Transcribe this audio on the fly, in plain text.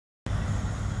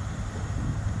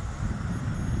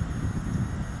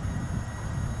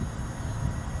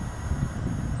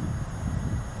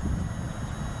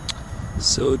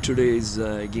So today is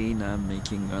again I'm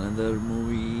making another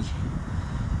movie.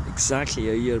 Exactly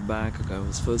a year back, I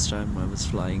was first time I was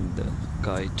flying the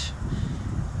kite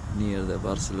near the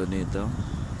Barcelona.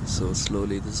 So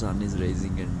slowly the sun is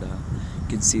rising and you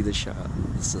can see the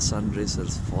sun rays are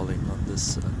falling on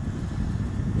this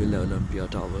Villa Olympia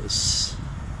towers.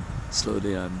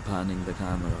 Slowly I'm panning the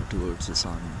camera towards the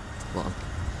sun. Well,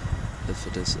 if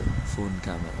it is a phone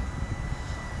camera.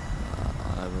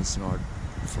 I was not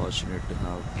fortunate to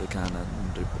have the Canon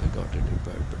I got it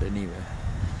repaired, but anyway,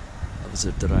 I was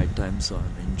at the right time, so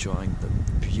I'm enjoying the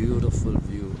beautiful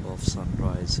view of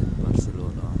sunrise in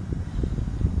Barcelona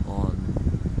on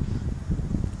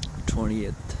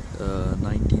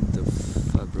 19th of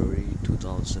February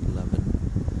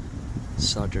 2011,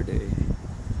 Saturday.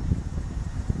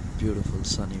 Beautiful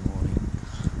sunny morning.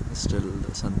 Still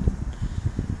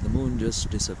the moon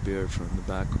just disappeared from the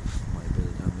back of my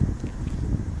building.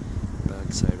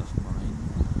 Back side of mine,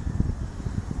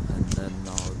 and then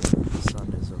now the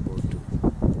sun is about to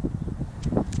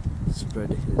spread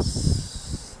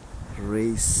his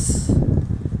rays.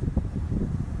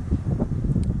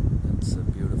 That's a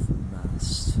beautiful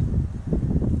mast.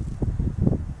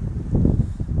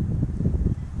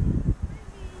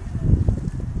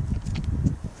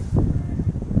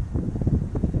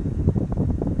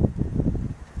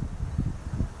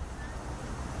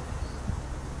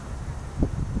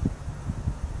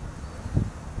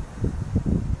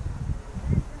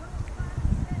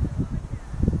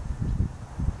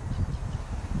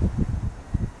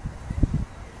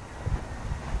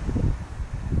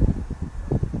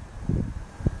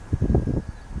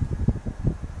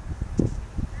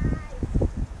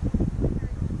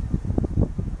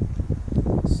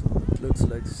 Looks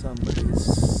like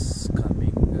somebody's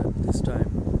coming at this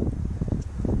time.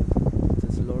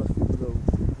 There's a lot of people are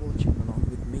watching along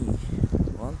with me.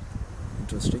 Well,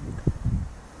 interesting.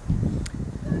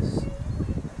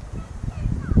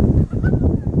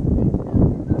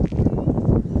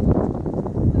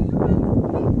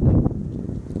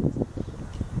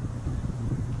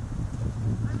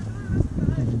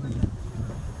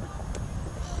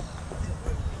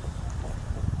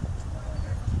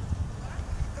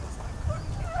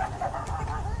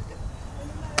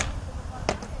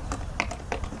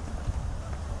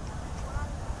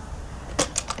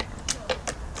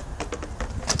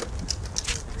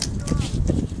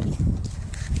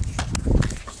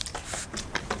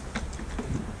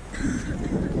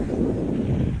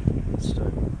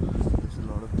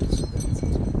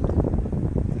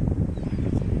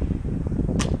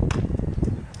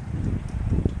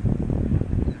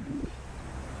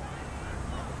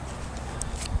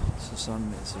 The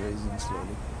sun is rising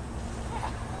slowly.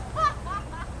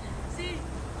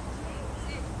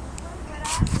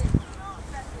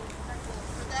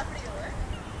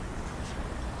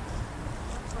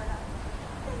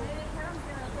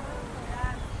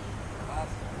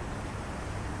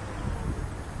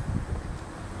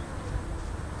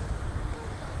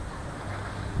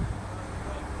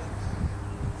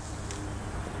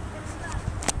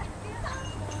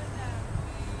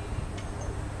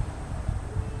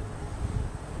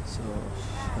 So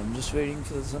I'm just waiting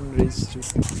for the sun rays to. The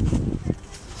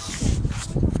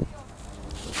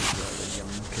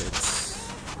young kids,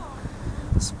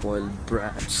 spoiled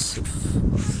brats of